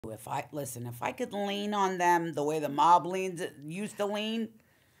If I could lean on them the way the mob used to lean,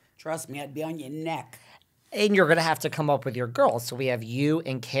 trust me, I'd be on your neck. And you're going to have to come up with your girls. So we have you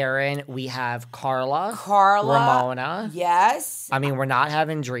and Karen. We have Carla. Ramona. Yes. I mean, we're not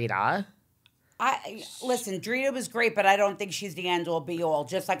having Drita. Listen, Drita was great, but I don't think she's the end all be all.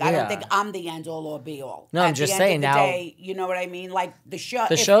 Just like I don't think I'm the end all or be all. No, I'm just saying now. Day, you know what I mean? Like the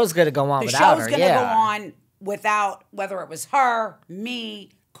show's going to go on without her. The show's going to go on without whether it was her, me,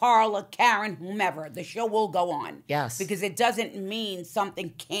 Carla, Karen, whomever. The show will go on. Yes. Because it doesn't mean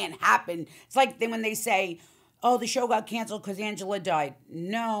something can't happen. It's like when they say, oh, the show got canceled because Angela died.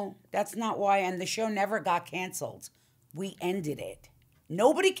 No, that's not why. And the show never got canceled. We ended it.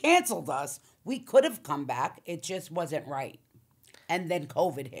 Nobody canceled us. We could have come back. It just wasn't right. And then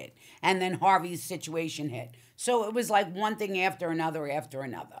COVID hit. And then Harvey's situation hit. So it was like one thing after another after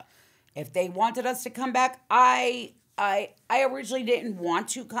another. If they wanted us to come back, I originally didn't want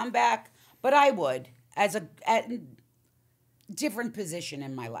to come back, but I would at a different position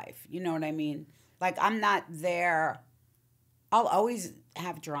in my life. You know what I mean? Like, I'm not there. I'll always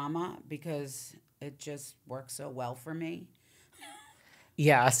have drama because it just works so well for me.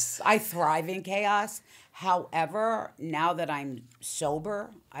 Yes. I thrive in chaos. However, now that I'm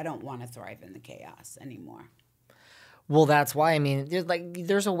sober, I don't want to thrive in the chaos anymore. Well, that's why. I mean,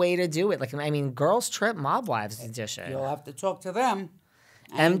 there's a way to do it. Like, I mean, Girls Trip Mob Wives edition. You'll have to talk to them.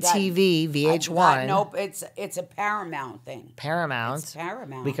 MTV, VH1. Nope, it's a Paramount thing. Paramount. It's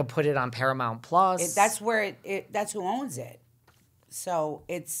Paramount. We could put it on Paramount Plus. That's where that's who owns it. So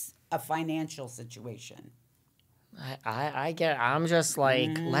it's a financial situation. I get it. I'm just like,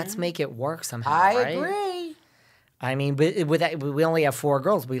 let's make it work somehow. I right? agree. I mean, but with that, we only have 4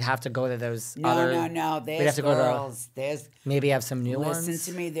 girls. We'd have to go to those other... No. There's we'd have to girls. There's maybe have some new ones.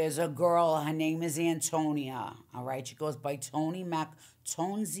 Listen to me. There's a girl. Her name is Antonia. All right? She goes by Tonesy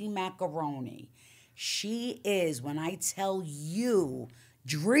Macaroni. She is, when I tell you,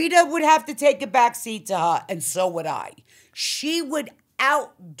 Drita would have to take a back seat to her, and so would I. She would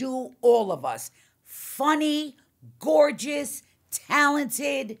outdo all of us. Funny, gorgeous,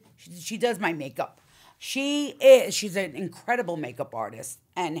 talented. She does my makeup. She's an incredible makeup artist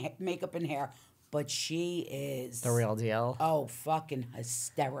and makeup and hair, but she is the real deal. Oh, fucking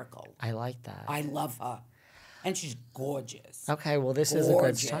hysterical. I like that. I love her. And she's gorgeous. Okay, well, this is a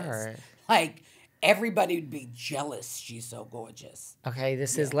good start. Like, everybody would be jealous. She's so gorgeous. Okay,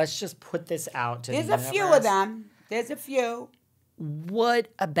 let's just put this out to the universe. There's a few of them. There's a few. What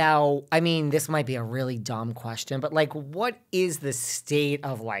about, I mean, this might be a really dumb question, but, like, what is the state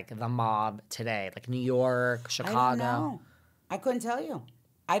of, like, the mob today? Like, New York, Chicago? I don't know. I couldn't tell you.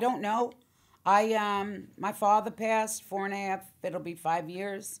 I don't know. My father passed 4.5, it'll be 5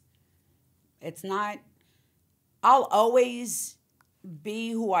 years. It's not, I'll always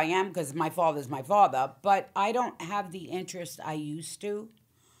be who I am because my father's my father, but I don't have the interest I used to.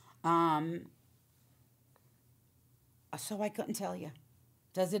 So I couldn't tell you.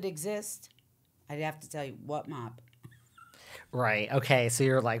 Does it exist? I'd have to tell you, what mob? Right. Okay. So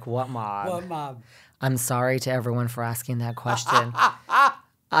you're like, what mob? What mob? I'm sorry to everyone for asking that question.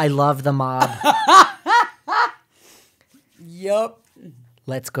 I love the mob. Yup.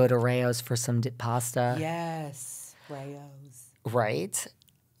 Let's go to Rayo's for some pasta. Yes, Rayo's. Right.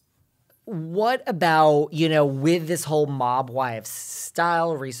 What about, with this whole mob wives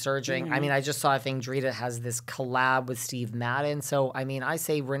style resurging? Mm-hmm. I mean, I just saw, I think Drita has this collab with Steve Madden. So, I mean, I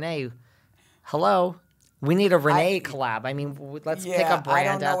say, Renee, hello. We need a Renee collab. I mean, let's pick a brand out there. I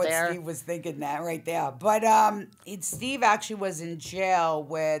don't know what Steve was thinking that right there. But Steve actually was in jail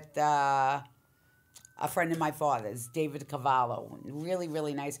with a friend of my father's, David Cavallo. Really,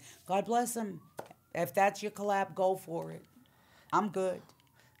 really nice. God bless him. If that's your collab, go for it. I'm good.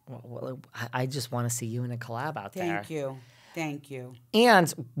 Well, I just want to see you in a collab out there. Thank you.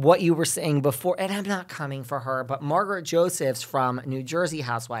 And what you were saying before, and I'm not coming for her, but Margaret Josephs from New Jersey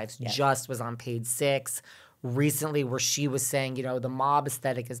Housewives just was on page 6 recently where she was saying, the mob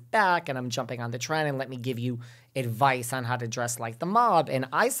aesthetic is back and I'm jumping on the trend and let me give you advice on how to dress like the mob. And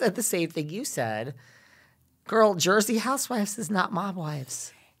I said the same thing you said. Girl, Jersey Housewives is not mob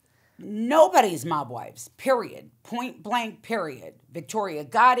wives. Nobody's mob wives, period. Point blank, period. Victoria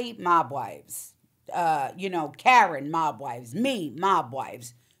Gotti, mob wives. Karen, mob wives. Me, mob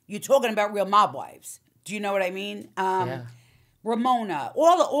wives. You're talking about real mob wives. Do you know what I mean? Ramona,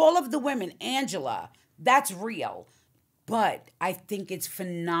 all of the women, Angela, that's real. But I think it's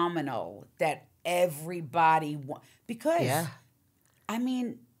phenomenal that everybody because, I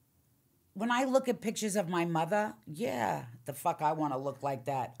mean, when I look at pictures of my mother, yeah, the fuck I want to look like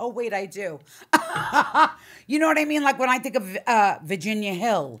that. Oh, wait, I do. You know what I mean? Like when I think of Virginia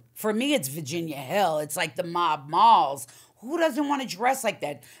Hill, for me, it's Virginia Hill. It's like the mob malls. Who doesn't want to dress like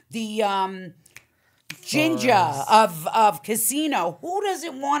that? The Ginger of Casino. Who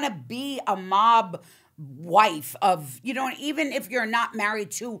doesn't want to be a mob wife of, even if you're not married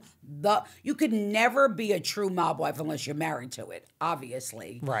to you could never be a true mob wife unless you're married to it,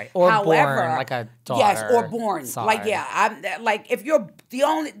 obviously. Right. Or born like a daughter. Yes, or born. Sorry. Like, yeah, I'm like, if you're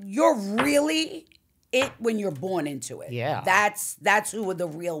you're really it when you're born into it. Yeah. That's who the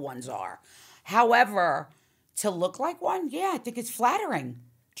real ones are. However, to look like one, yeah, I think it's flattering.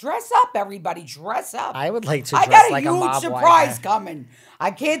 Dress up, everybody. Dress up. I would like to I dress got like a huge mob surprise wife. coming.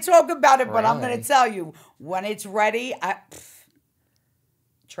 I can't talk about it, but I'm going Really? to tell you. When it's ready,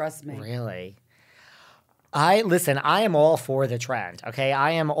 trust me. Really? I am all for the trend, okay?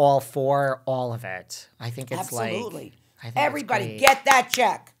 I am all for all of it. I think it's Absolutely. I think Everybody, it's great. get that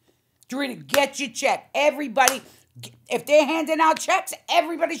check. Drita, get your check. Everybody, if they're handing out checks,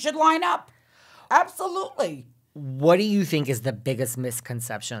 everybody should line up. Absolutely. What do you think is the biggest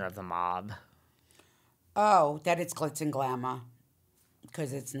misconception of the mob? Oh, that it's glitz and glamour.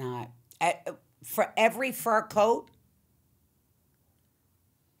 Because it's not. For every fur coat,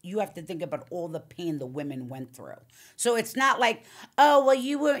 you have to think about all the pain the women went through. So it's not like, oh, well,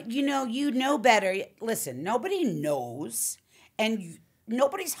 you know better. Listen, nobody knows. And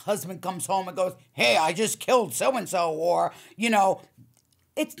nobody's husband comes home and goes, hey, I just killed so-and-so. Or,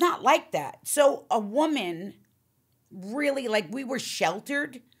 it's not like that. So a woman really, like, we were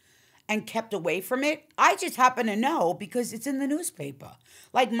sheltered and kept away from it. I just happen to know because it's in the newspaper.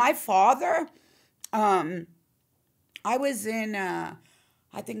 Like my father, I was in,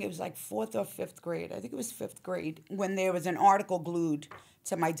 I think it was like 4th or 5th grade. I think it was 5th grade when there was an article glued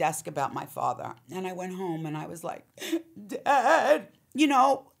to my desk about my father. And I went home and I was like, Dad,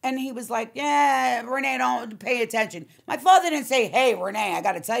 and he was like, yeah, Renee, don't pay attention. My father didn't say, hey, Renee, I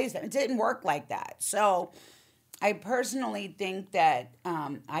got to tell you something. It didn't work like that. So I personally think that,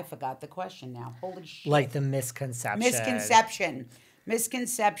 I forgot the question now. Holy shit. Like the misconception.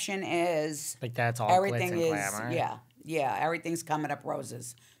 Misconception is like that's all everything glitz and is glamour. yeah, everything's coming up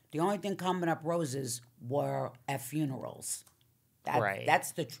roses. The only thing coming up roses were at funerals. Right.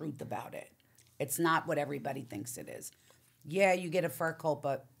 That's the truth about it. It's not what everybody thinks it is. Yeah, you get a fur coat,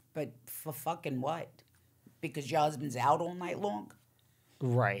 but for fucking what? Because your husband's out all night long?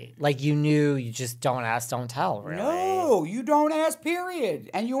 Right. Like you knew, you just don't ask, don't tell, really. No, you don't ask,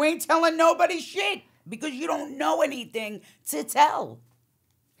 period. And you ain't telling nobody shit because you don't know anything to tell.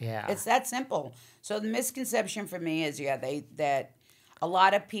 Yeah. It's that simple. So the misconception for me is, that a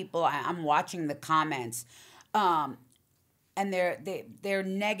lot of people, I'm watching the comments, and they're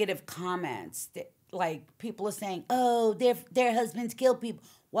negative comments. Like people are saying, oh, their husbands kill people.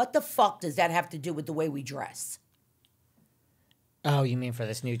 What the fuck does that have to do with the way we dress? Oh, you mean for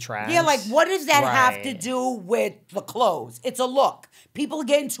this new trend? Yeah, like what does that have to Right. do with the clothes? It's a look. People are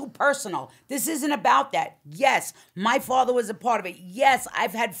getting too personal. This isn't about that. Yes, my father was a part of it. Yes,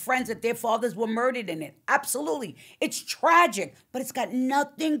 I've had friends that their fathers were murdered in it. Absolutely. It's tragic, but it's got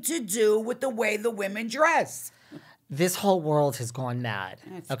nothing to do with the way the women dress. This whole world has gone mad,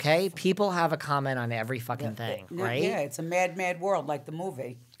 okay? People have a comment on every fucking thing, right? Yeah, it's a mad, mad world like the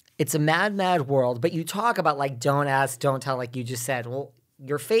movie. It's a mad, mad world, but you talk about, like, don't ask, don't tell, like you just said. Well,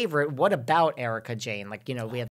 your favorite, what about Erika Jane? Like, we have